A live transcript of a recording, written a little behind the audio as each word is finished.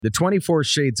The 24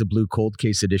 Shades of Blue Cold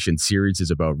Case Edition series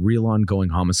is about real ongoing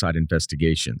homicide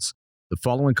investigations. The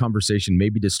following conversation may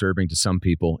be disturbing to some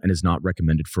people and is not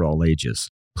recommended for all ages.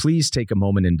 Please take a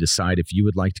moment and decide if you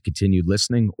would like to continue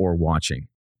listening or watching.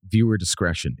 Viewer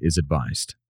discretion is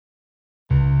advised.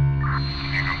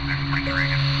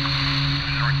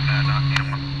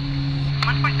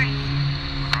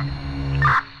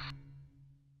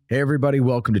 Hey everybody,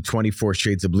 welcome to 24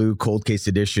 Shades of Blue Cold Case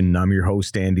Edition. I'm your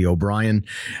host, Andy O'Brien.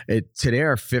 Today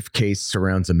our fifth case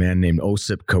surrounds a man named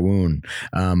Osip Kahun.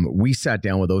 We sat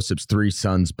down with Osip's three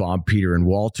sons, Bob, Peter, and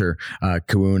Walter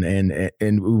Kahun,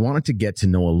 and we wanted to get to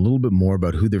know a little bit more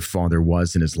about who their father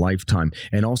was in his lifetime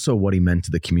and also what he meant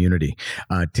to the community.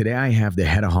 Today I have the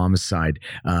head of homicide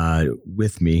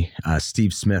with me,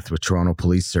 Steve Smith with Toronto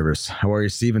Police Service. How are you,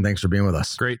 Stephen? Thanks for being with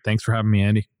us. Great. Thanks for having me,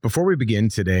 Andy. Before we begin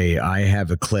today, I have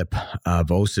a clip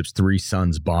of Osip's three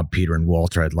sons, Bob, Peter, and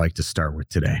Walter, I'd like to start with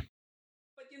today.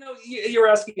 But you're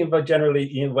asking about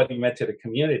generally what he meant to the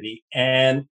community,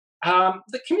 and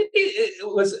the community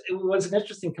was an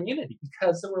interesting community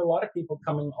because there were a lot of people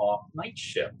coming off night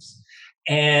shifts,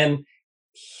 and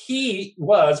he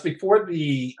was, before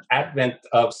the advent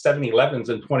of 7-Elevens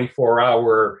and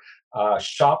 24-hour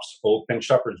shops open,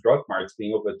 Shoppers Drug Marts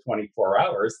being open 24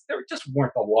 hours, there just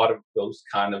weren't a lot of those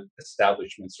kind of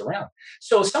establishments around.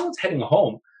 So if someone's heading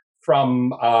home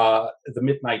from the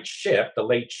midnight shift, the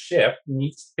late shift,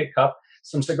 needs to pick up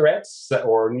some cigarettes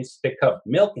or needs to pick up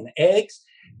milk and eggs,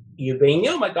 they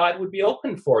knew my God would be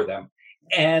open for them.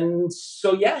 And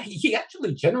so, yeah, he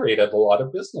actually generated a lot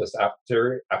of business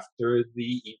after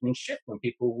the evening shift when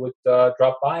people would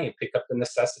drop by and pick up the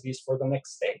necessities for the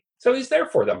next day. So he's there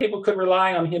for them. People could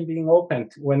rely on him being open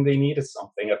when they needed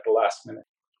something at the last minute.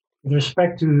 With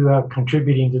respect to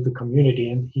contributing to the community,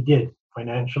 and he did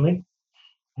financially,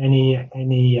 any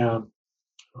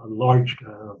large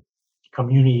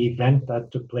community event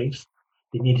that took place,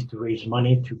 they needed to raise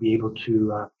money to be able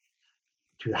to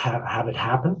have it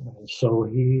happen. And so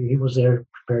he was there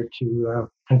prepared to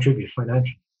contribute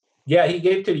financially. Yeah, he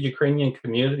gave to the Ukrainian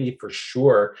community for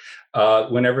sure.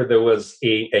 Whenever there was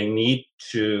a need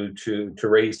to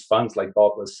raise funds, like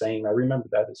Bob was saying, I remember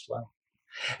that as well.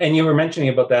 And you were mentioning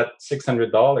about that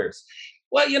 $600.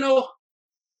 Well,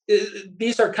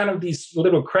 these are kind of these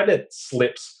little credit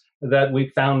slips that we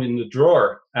found in the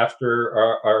drawer after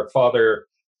our father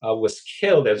was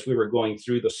killed, as we were going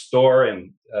through the store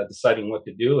and deciding what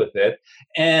to do with it.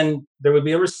 And there would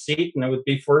be a receipt, and it would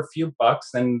be for a few bucks,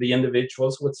 and the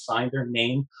individuals would sign their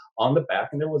name on the back,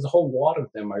 and there was a whole wad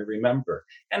of them, I remember.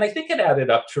 And I think it added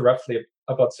up to roughly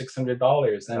about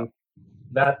 $600. And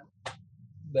that,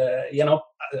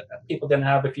 people didn't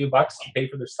have a few bucks to pay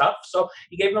for their stuff, so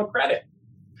he gave them credit.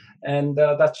 And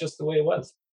that's just the way it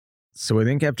was. So I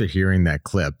think after hearing that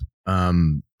clip,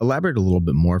 elaborate a little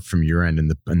bit more from your end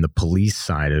and the police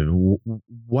side of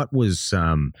what was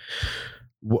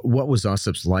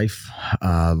Osip's life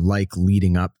like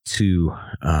leading up to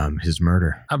his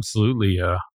murder? Absolutely.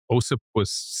 Osip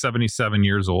was 77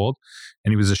 years old,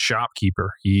 and he was a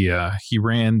shopkeeper. He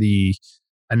ran the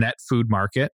Annette Food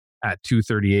Market at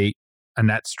 238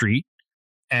 Annette Street,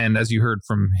 and as you heard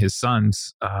from his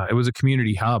sons, it was a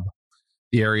community hub.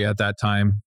 The area at that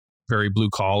time, very blue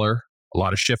collar, a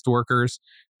lot of shift workers,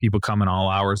 people coming all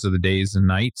hours of the days and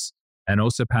nights. And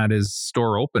Osip had his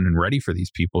store open and ready for these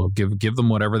people, give them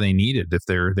whatever they needed. If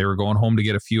they were going home to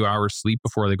get a few hours sleep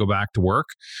before they go back to work,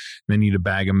 they need a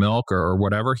bag of milk or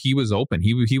whatever, he was open.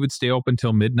 He would stay open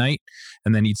till midnight,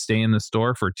 and then he'd stay in the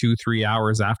store for 2-3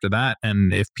 hours after that.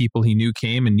 And if people he knew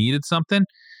came and needed something,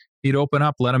 he'd open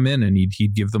up, let them in, and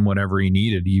he'd give them whatever he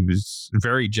needed. He was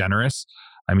very generous.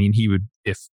 I mean, he would,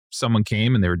 if someone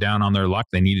came and they were down on their luck,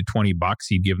 they needed $20,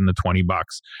 he'd give them the $20.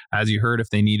 As you heard, if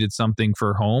they needed something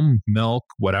for home, milk,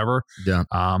 whatever,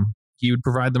 he would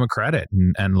provide them a credit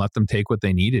and let them take what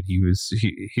they needed. He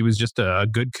was just a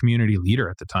good community leader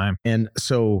at the time. And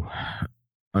so,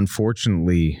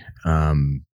 unfortunately,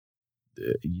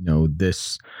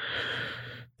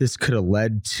 this could have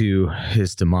led to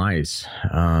his demise.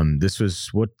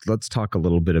 Let's talk a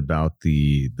little bit about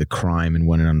the crime and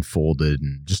when it unfolded,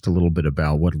 and just a little bit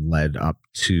about what led up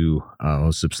to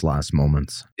Osip's last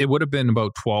moments. It would have been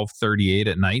about 12:38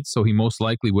 at night, so he most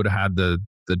likely would have had the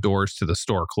doors to the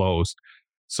store closed.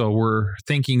 So we're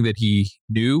thinking that he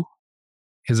knew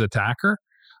his attacker,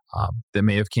 that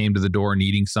may have came to the door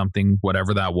needing something,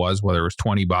 whatever that was, whether it was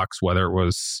 $20, whether it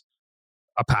was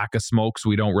a pack of smokes,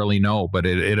 we don't really know, but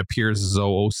it appears as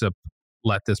though Osip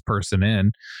let this person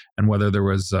in, and whether there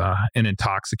was an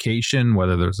intoxication,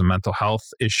 whether there was a mental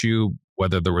health issue,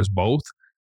 whether there was both,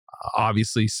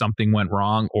 obviously something went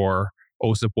wrong, or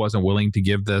OSIP wasn't willing to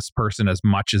give this person as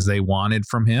much as they wanted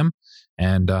from him.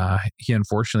 And he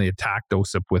unfortunately attacked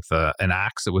OSIP with an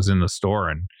axe that was in the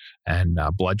store and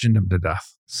bludgeoned him to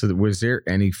death. So was there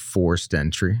any forced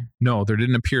entry? No, there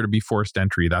didn't appear to be forced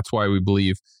entry. That's why we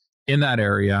believe in that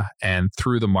area and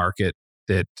through the market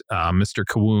that Mr.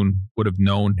 Kawoon would have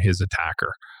known his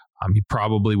attacker. He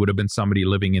probably would have been somebody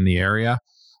living in the area.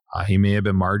 He may have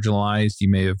been marginalized. He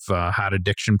may have had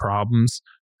addiction problems,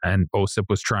 and OSIP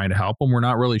was trying to help him. We're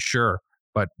not really sure,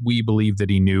 but we believe that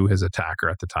he knew his attacker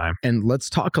at the time. And let's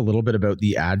talk a little bit about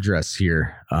the address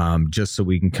here, just so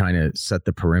we can kind of set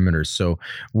the perimeter. So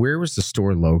where was the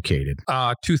store located?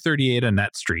 238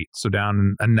 Annette Street, so down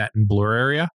in Annette and Bloor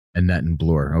area. Annette and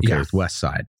Bloor, okay, Yeah. West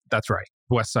Side. That's right,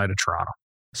 west side of Toronto.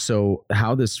 So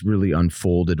how this really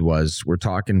unfolded was we're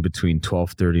talking between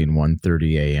 12:30 and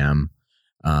 1:30 a.m.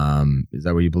 Is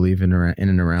that what you believe in and around? In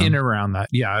and around that,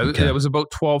 yeah. Okay. It was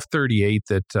about 12:38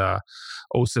 that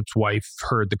OSIP's wife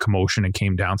heard the commotion and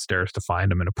came downstairs to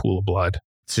find him in a pool of blood.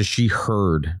 So she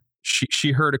heard.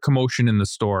 She heard a commotion in the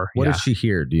store. What yeah. did she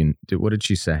hear? What did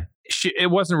she say?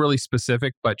 It wasn't really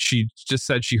specific, but she just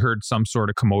said she heard some sort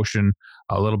of commotion,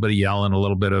 a little bit of yelling, a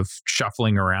little bit of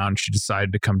shuffling around. She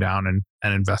decided to come down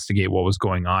and investigate what was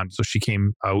going on. So she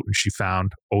came out and she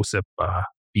found OSIP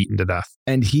beaten to death.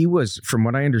 And he was, from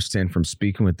what I understand from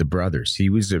speaking with the brothers, he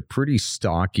was a pretty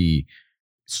stocky,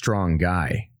 strong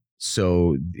guy.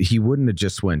 So he wouldn't have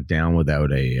just went down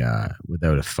without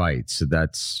a fight. So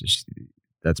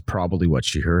that's probably what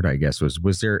she heard, I guess.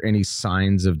 Was there any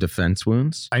signs of defense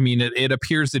wounds? I mean, it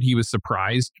appears that he was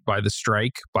surprised by the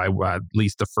strike, by at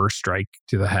least the first strike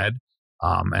to the head.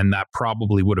 And that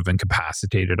probably would have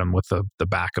incapacitated him with the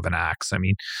back of an axe. I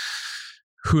mean,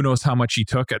 who knows how much he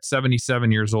took. At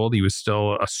 77 years old, he was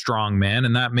still a strong man,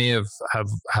 and that may have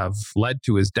led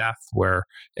to his death, where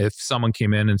if someone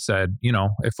came in and said,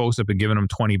 if OSIP had given him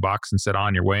 $20 and said,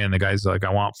 on your way, and the guy's like,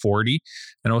 I want 40,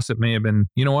 and OSIP may have been,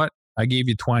 you know what, I gave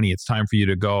you 20, it's time for you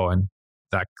to go. And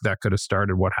that could have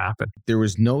started what happened. There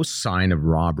was no sign of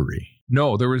robbery.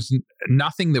 No, there was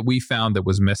nothing that we found that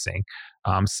was missing,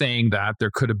 saying that there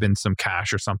could have been some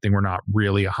cash or something. We're not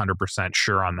really 100%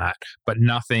 sure on that, but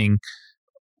nothing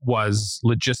was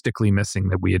logistically missing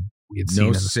that we had seen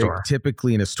in the store.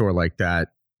 Typically in a store like that,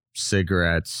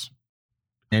 cigarettes,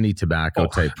 any tobacco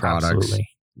type products, absolutely.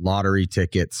 Lottery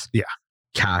tickets,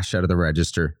 cash out of the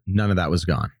register, none of that was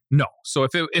gone. No. So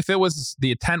if it was,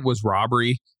 the intent was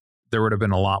robbery, there would have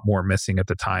been a lot more missing at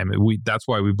the time. That's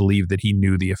why we believe that he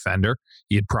knew the offender.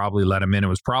 He had probably let him in and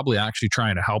was probably actually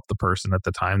trying to help the person at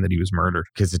the time that he was murdered.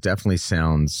 Because it definitely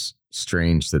sounds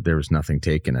strange that there was nothing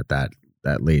taken at that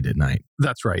late at night.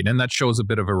 That's right. And that shows a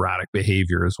bit of erratic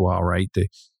behavior as well, right?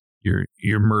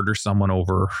 You murder someone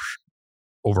over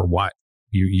what?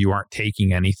 You aren't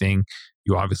taking anything.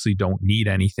 You obviously don't need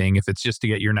anything. If it's just to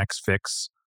get your next fix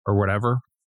or whatever,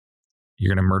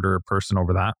 you're going to murder a person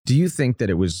over that. Do you think that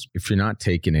it was, if you're not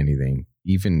taking anything,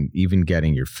 even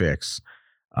getting your fix,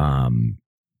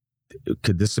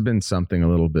 could this have been something a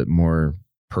little bit more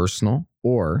personal?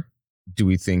 Or do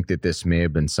we think that this may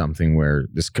have been something where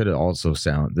this could also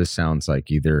sounds like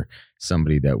either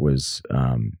somebody that was,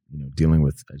 dealing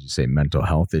with, as you say, mental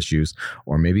health issues,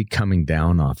 or maybe coming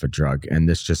down off a drug, and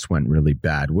this just went really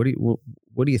bad. What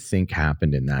do you think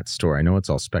happened in that store? I know it's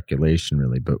all speculation,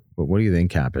 really, but what do you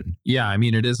think happened? Yeah, I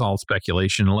mean, it is all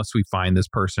speculation unless we find this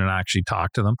person and actually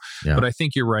talk to them. Yeah. But I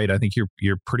think you're right. I think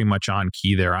you're pretty much on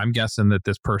key there. I'm guessing that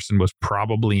this person was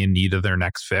probably in need of their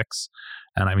next fix.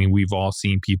 And I mean, we've all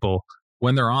seen people,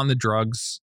 when they're on the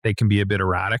drugs, they can be a bit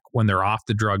erratic. When they're off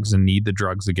the drugs and need the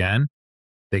drugs again,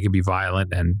 they can be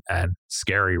violent and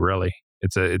scary, really.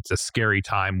 It's a scary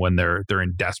time when they're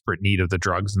in desperate need of the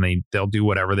drugs, and they'll do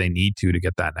whatever they need to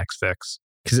get that next fix.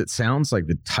 Because it sounds like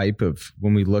the type of,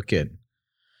 when we look at,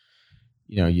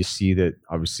 you see that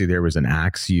obviously there was an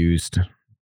axe used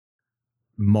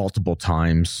multiple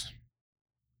times,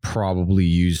 probably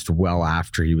used well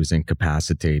after he was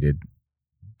incapacitated.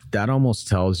 That almost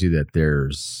tells you that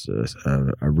there's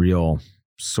a real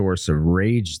source of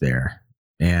rage there.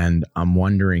 And I'm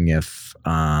wondering if,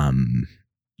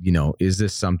 is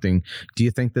this something, do you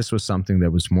think this was something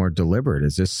that was more deliberate?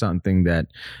 Is this something that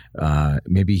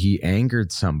maybe he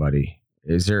angered somebody?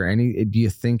 Do you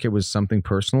think it was something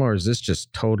personal, or is this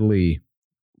just totally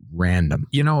random?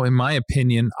 In my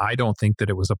opinion, I don't think that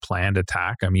it was a planned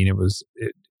attack. I mean, it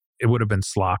would have been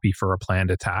sloppy for a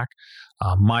planned attack.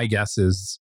 My guess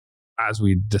is, as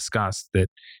we discussed, that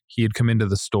he had come into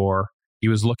the store. He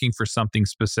was looking for something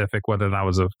specific, whether that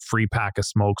was a free pack of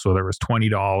smokes, whether it was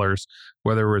 $20,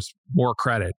 whether it was more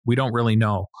credit. We don't really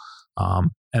know.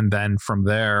 And then from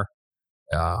there,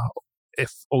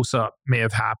 if OSUP may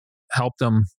have helped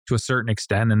them to a certain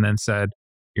extent and then said,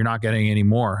 you're not getting any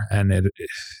more. And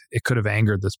it could have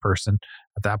angered this person.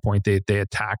 At that point, they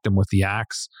attacked him with the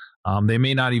axe. They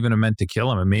may not even have meant to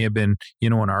kill him. It may have been,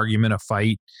 an argument, a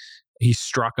fight. He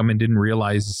struck him and didn't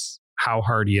realize how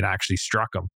hard he had actually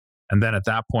struck him. And then at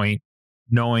that point,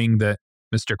 knowing that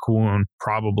Mr. Kawoun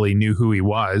probably knew who he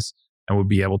was and would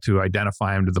be able to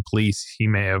identify him to the police, he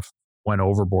may have went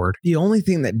overboard. The only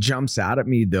thing that jumps out at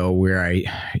me, though, where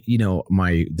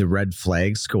the red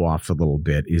flags go off a little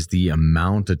bit, is the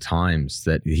amount of times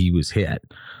that he was hit.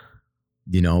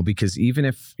 Because even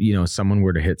if, someone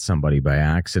were to hit somebody by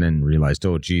accident and realized,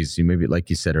 oh, geez, maybe, like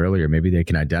you said earlier, maybe they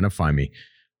can identify me,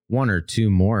 one or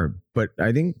two more. But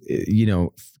I think,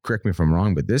 correct me if I'm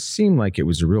wrong, but this seemed like it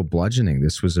was a real bludgeoning.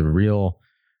 This was a real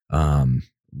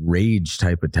rage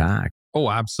type attack. Oh,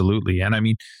 absolutely. And I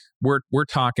mean, we're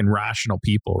talking rational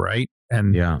people, right?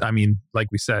 And yeah. I mean, like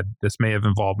we said, this may have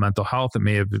involved mental health. It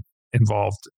may have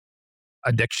involved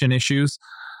addiction issues.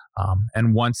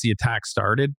 And once the attack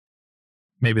started,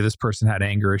 maybe this person had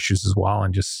anger issues as well.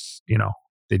 And just,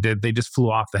 they just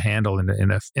flew off the handle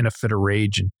in a fit of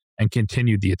rage and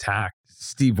continued the attack.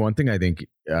 Steve, one thing I think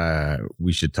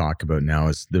we should talk about now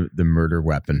is the murder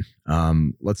weapon.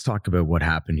 Let's talk about what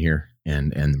happened here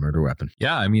and the murder weapon.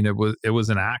 Yeah, I mean, it was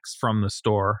an axe from the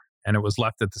store, and it was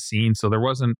left at the scene. So the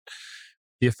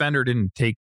offender didn't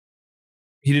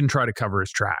try to cover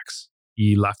his tracks.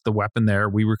 He left the weapon there.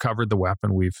 We recovered the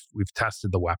weapon. We've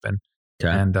tested the weapon,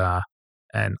 okay.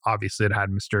 And obviously it had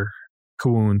Mr.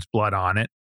 Kawoun's blood on it.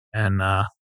 And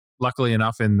luckily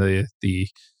enough, in the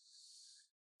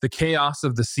chaos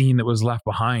of the scene that was left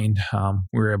behind,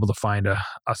 we were able to find a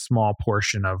small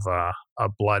portion of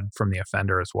blood from the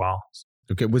offender as well.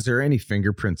 Okay. Was there any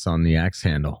fingerprints on the axe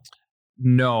handle?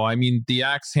 No. I mean, the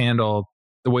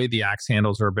way the axe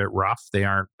handles are a bit rough, they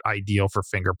aren't ideal for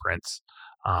fingerprints.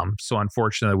 So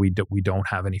unfortunately, we don't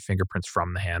have any fingerprints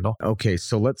from the handle. Okay.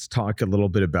 So let's talk a little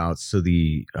bit about, so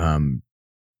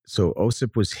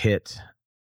OSIP was hit.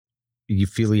 You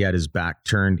feel he had his back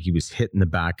turned. He was hit in the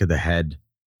back of the head.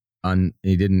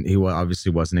 He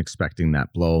obviously wasn't expecting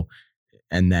that blow.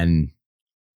 And then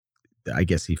I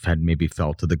guess he maybe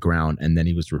fell to the ground, and then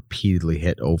he was repeatedly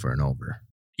hit over and over.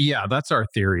 Yeah, that's our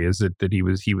theory, is that he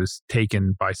was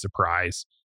taken by surprise.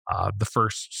 The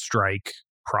first strike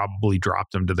probably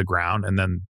dropped him to the ground, and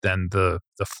then the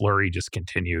flurry just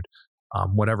continued.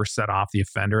 Whatever set off the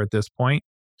offender at this point,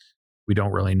 we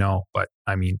don't really know. But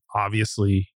I mean,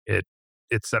 obviously it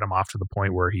set him off to the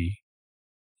point where he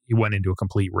went into a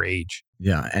complete rage.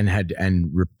 Yeah, and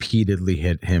repeatedly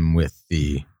hit him with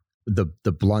the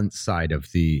blunt side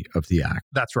of the axe.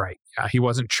 That's right. Yeah, he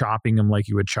wasn't chopping him like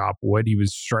you would chop wood. He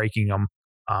was striking him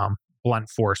blunt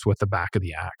force with the back of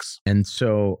the axe. And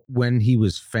so when he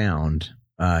was found,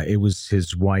 it was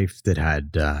his wife that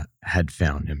had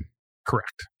found him.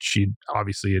 Correct. She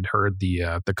obviously had heard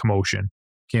the commotion,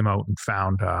 came out and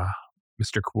found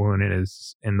Mr. Kawoun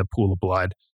in the pool of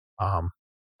blood,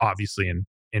 obviously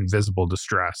in visible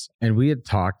distress. And we had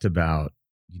talked about,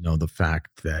 the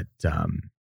fact that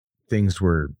things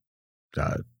were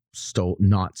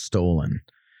not stolen.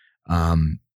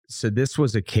 So this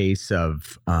was a case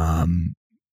of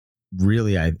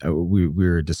really, we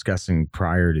were discussing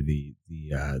prior to the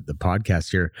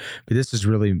podcast here, but this is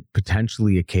really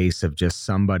potentially a case of just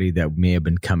somebody that may have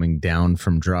been coming down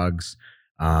from drugs,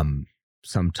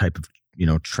 some type of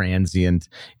transient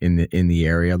in the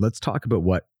area. Let's talk about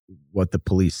what the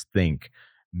police think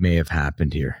may have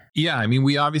happened here. Yeah, I mean,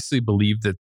 we obviously believe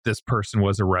that this person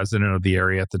was a resident of the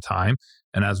area at the time,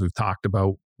 and as we've talked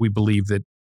about, we believe that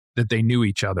they knew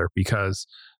each other because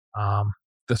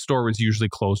the store was usually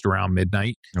closed around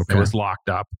midnight. Okay. It was locked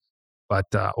up, but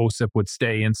OSIP would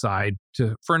stay inside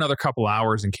for another couple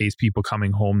hours in case people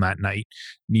coming home that night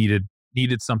needed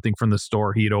something from the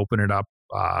store. He'd open it up,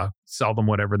 sell them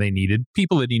whatever they needed,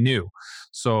 people that he knew.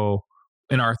 So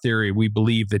in our theory, we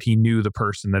believe that he knew the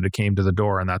person that had came to the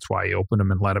door, and that's why he opened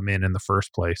them and let him in the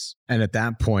first place. And at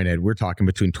that point, Ed, we're talking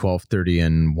between 12:30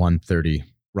 and 1:30,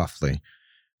 roughly.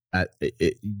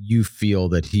 You feel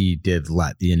that he did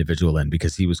let the individual in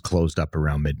because he was closed up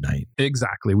around midnight.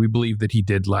 Exactly. We believe that he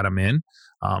did let him in.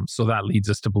 So that leads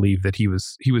us to believe that he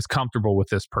was comfortable with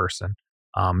this person.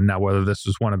 Now, whether this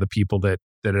was one of the people that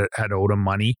had owed him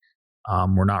money,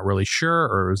 we're not really sure,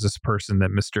 or was this person that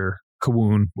Mr.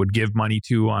 Kawoun would give money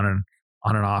to on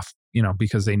and off,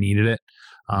 because they needed it.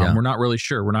 We're not really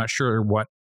sure. We're not sure what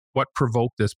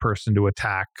provoked this person to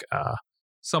attack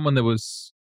someone that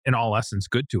was, in all essence,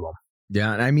 good to him.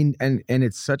 Yeah, and I mean, and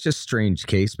it's such a strange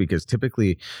case because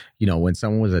typically, when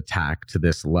someone was attacked to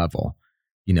this level,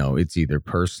 it's either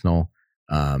personal,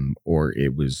 or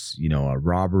it was, a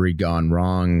robbery gone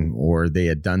wrong, or they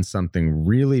had done something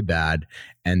really bad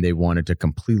and they wanted to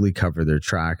completely cover their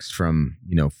tracks from,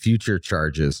 future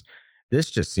charges. This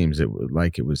just seems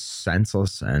like it was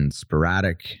senseless and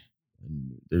sporadic.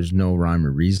 There's no rhyme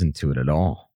or reason to it at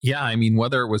all. Yeah, I mean,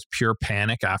 whether it was pure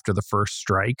panic after the first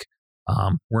strike,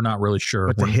 we're not really sure.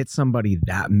 But to hit somebody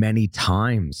that many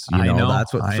times,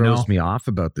 that's what throws me off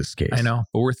about this case. I know,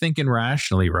 but we're thinking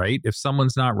rationally, right? If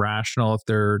someone's not rational, if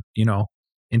they're,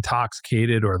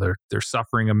 intoxicated or they're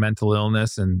suffering a mental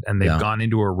illness and they've gone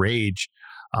into a rage,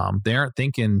 they aren't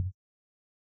thinking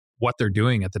what they're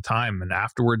doing at the time. And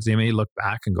afterwards, they may look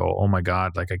back and go, oh my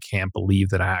God, like I can't believe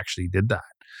that I actually did that.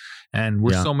 And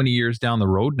we're so many years down the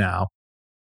road now.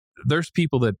 There's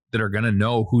people that are going to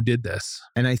know who did this.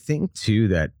 And I think too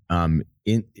that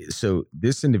so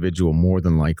this individual more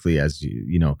than likely, as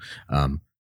he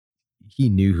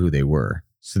knew who they were.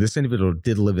 So this individual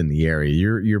did live in the area.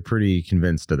 You're pretty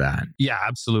convinced of that? Yeah,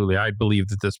 absolutely. I believe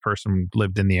that this person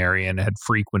lived in the area and had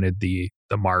frequented the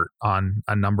mart on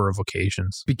a number of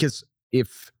occasions. Because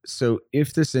if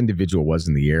this individual was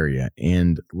in the area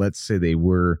and let's say they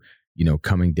were,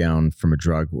 coming down from a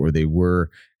drug or they were,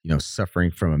 suffering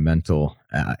from a mental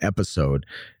episode,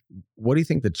 what do you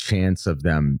think the chance of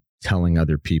them telling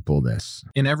other people this?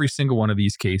 In every single one of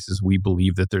these cases, we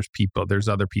believe that there's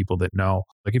other people that know.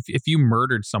 Like if you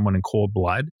murdered someone in cold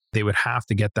blood, they would have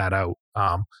to get that out.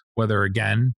 Whether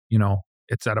again,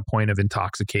 it's at a point of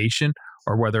intoxication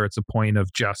or whether it's a point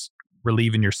of just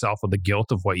relieving yourself of the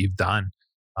guilt of what you've done.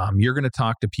 You're going to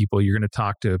talk to people. You're going to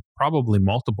talk to probably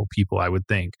multiple people, I would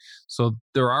think. So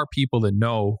there are people that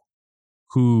know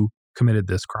who committed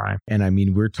this crime. And I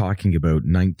mean, we're talking about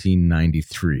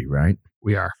 1993, right?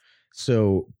 We are.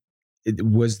 So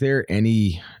was there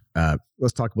any,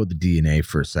 let's talk about the DNA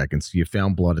for a second. So you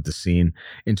found blood at the scene.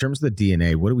 In terms of the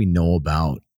DNA, what do we know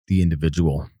about the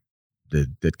individual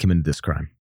that committed this crime?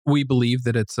 We believe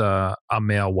that it's a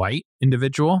male white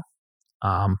individual.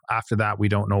 After that, we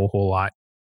don't know a whole lot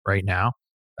right now.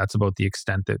 That's about the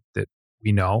extent that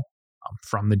we know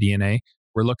from the DNA.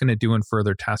 We're looking at doing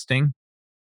further testing.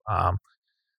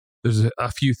 There's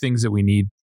a few things that we need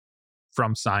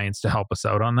from science to help us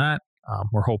out on that.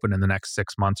 We're hoping in the next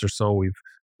 6 months or so, we've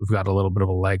got a little bit of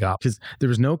a leg up. Because there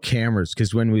was no cameras.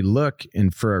 Because when we look,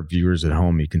 and for our viewers at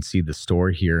home, you can see the store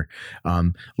here.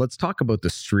 Let's talk about the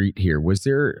street here. Was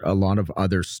there a lot of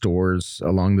other stores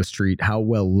along the street? How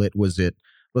well lit was it?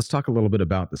 Let's talk a little bit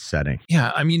about the setting.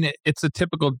 Yeah, I mean, it's a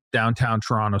typical downtown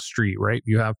Toronto street, right?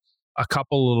 You have a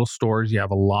couple little stores. You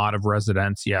have a lot of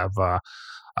residents. You have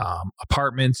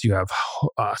apartments. You have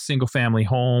single family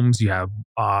homes. You have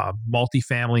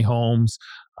multifamily homes.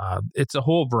 It's a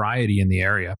whole variety in the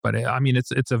area. But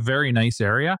it's a very nice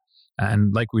area.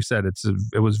 And like we said,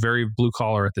 it was very blue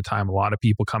collar at the time. A lot of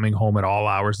people coming home at all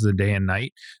hours of the day and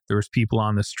night. There was people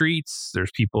on the streets. There's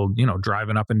people,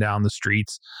 driving up and down the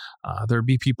streets. There'd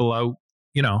be people out.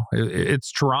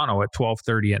 It's Toronto at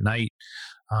 12:30 at night.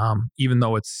 Even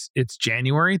though it's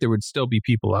January, there would still be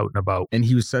people out and about. And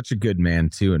he was such a good man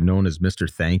too, and known as Mr.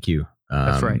 Thank You.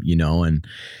 That's right. And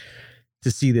to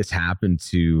see this happen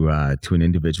to an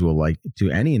individual, like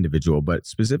to any individual, but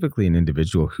specifically an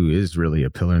individual who is really a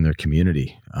pillar in their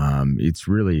community,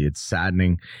 it's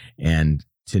saddening. And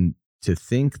to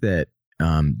think that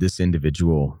this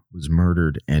individual was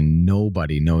murdered and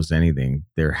nobody knows anything,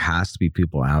 there has to be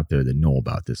people out there that know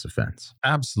about this offense.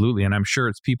 Absolutely. And I'm sure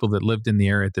it's people that lived in the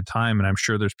area at the time. And I'm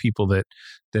sure there's people that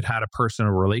had a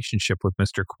personal relationship with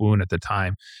Mr. Kawoun at the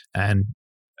time. And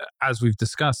as we've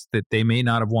discussed, that they may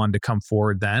not have wanted to come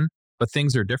forward then, but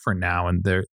things are different now. And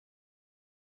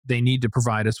they need to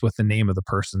provide us with the name of the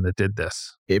person that did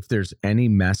this. If there's any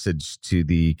message to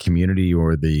the community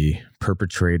or the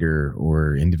perpetrator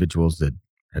or individuals that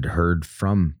had heard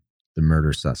from the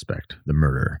murder suspect, the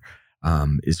murderer,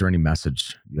 is there any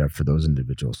message you have for those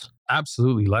individuals?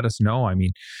 Absolutely. Let us know. I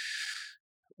mean,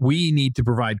 we need to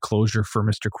provide closure for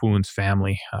Mr. Kawoun's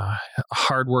family. A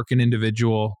hardworking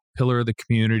individual, pillar of the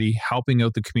community, helping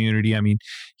out the community. I mean,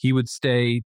 he would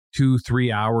stay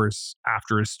 2-3 hours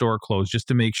after his store closed just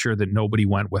to make sure that nobody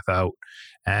went without.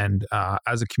 And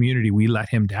as a community, we let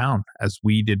him down as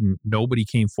nobody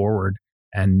came forward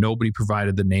and nobody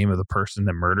provided the name of the person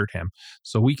that murdered him.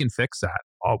 So we can fix that.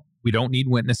 We don't need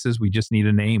witnesses. We just need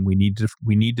a name. We need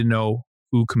to know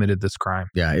who committed this crime.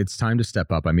 Yeah, it's time to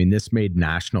step up. I mean, this made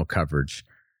national coverage,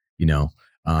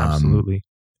 Absolutely.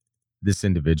 This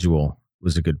individual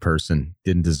was a good person,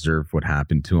 didn't deserve what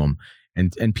happened to him.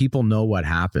 And people know what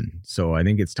happened. So I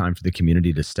think it's time for the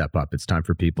community to step up. It's time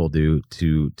for people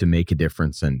to make a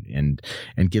difference and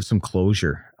give some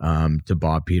closure to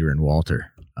Bob, Peter, and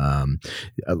Walter.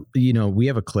 We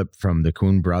have a clip from the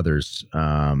Coon brothers,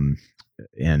 and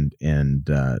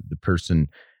the person,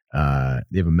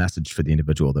 they have a message for the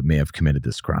individual that may have committed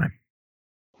this crime.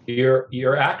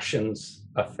 Your actions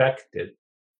affected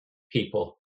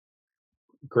people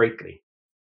greatly.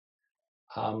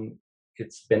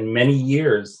 It's been many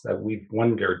years that we've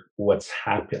wondered what's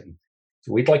happened.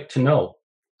 So we'd like to know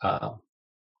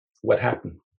what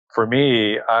happened. For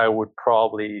me, I would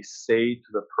probably say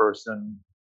to the person,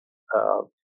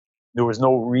 there was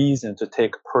no reason to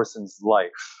take a person's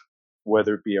life,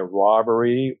 whether it be a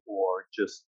robbery or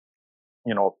just,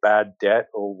 bad debt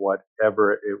or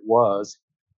whatever it was.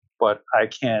 But I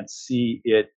can't see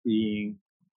it being,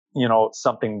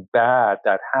 something bad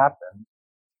that happened,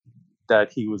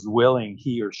 that he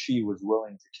or she was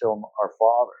willing to kill our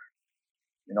father.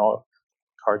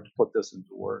 Hard to put this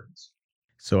into words.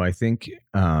 So I think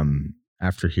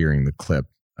after hearing the clip,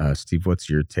 Steve, what's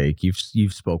your take?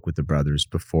 You've spoke with the brothers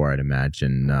before, I'd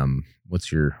imagine.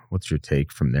 What's your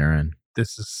take from their end?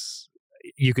 This is,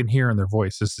 you can hear in their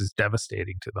voice, this is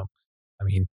devastating to them. I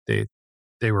mean,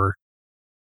 they were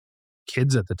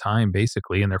kids at the time,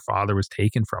 basically, and their father was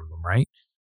taken from them, right?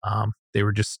 They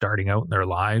were just starting out in their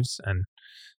lives. And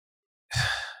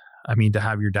I mean, to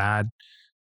have your dad,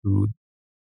 who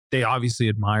they obviously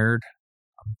admired,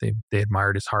 they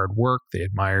admired his hard work. They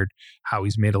admired how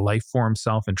he's made a life for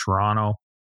himself in Toronto,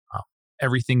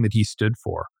 everything that he stood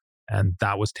for. And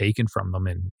that was taken from them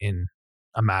in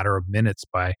a matter of minutes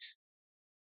by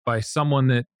someone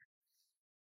that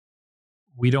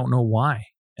we don't know why.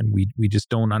 And we just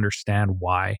don't understand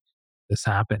why this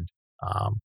happened.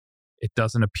 It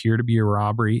doesn't appear to be a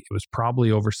robbery. It was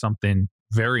probably over something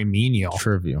very menial.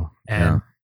 Trivial. And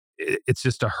it's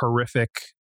just a horrific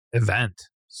event.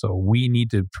 So we need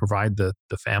to provide the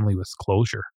family with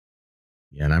closure.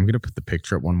 Yeah, and I'm going to put the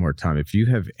picture up one more time. If you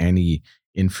have any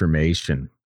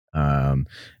information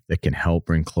that can help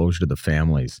bring closure to the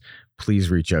families,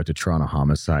 please reach out to Toronto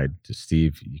Homicide, to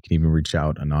Steve. You can even reach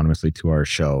out anonymously to our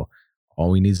show. All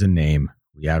we need is a name.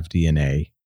 We have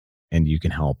DNA, and you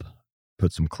can help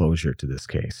put some closure to this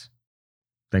case.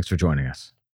 Thanks for joining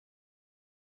us.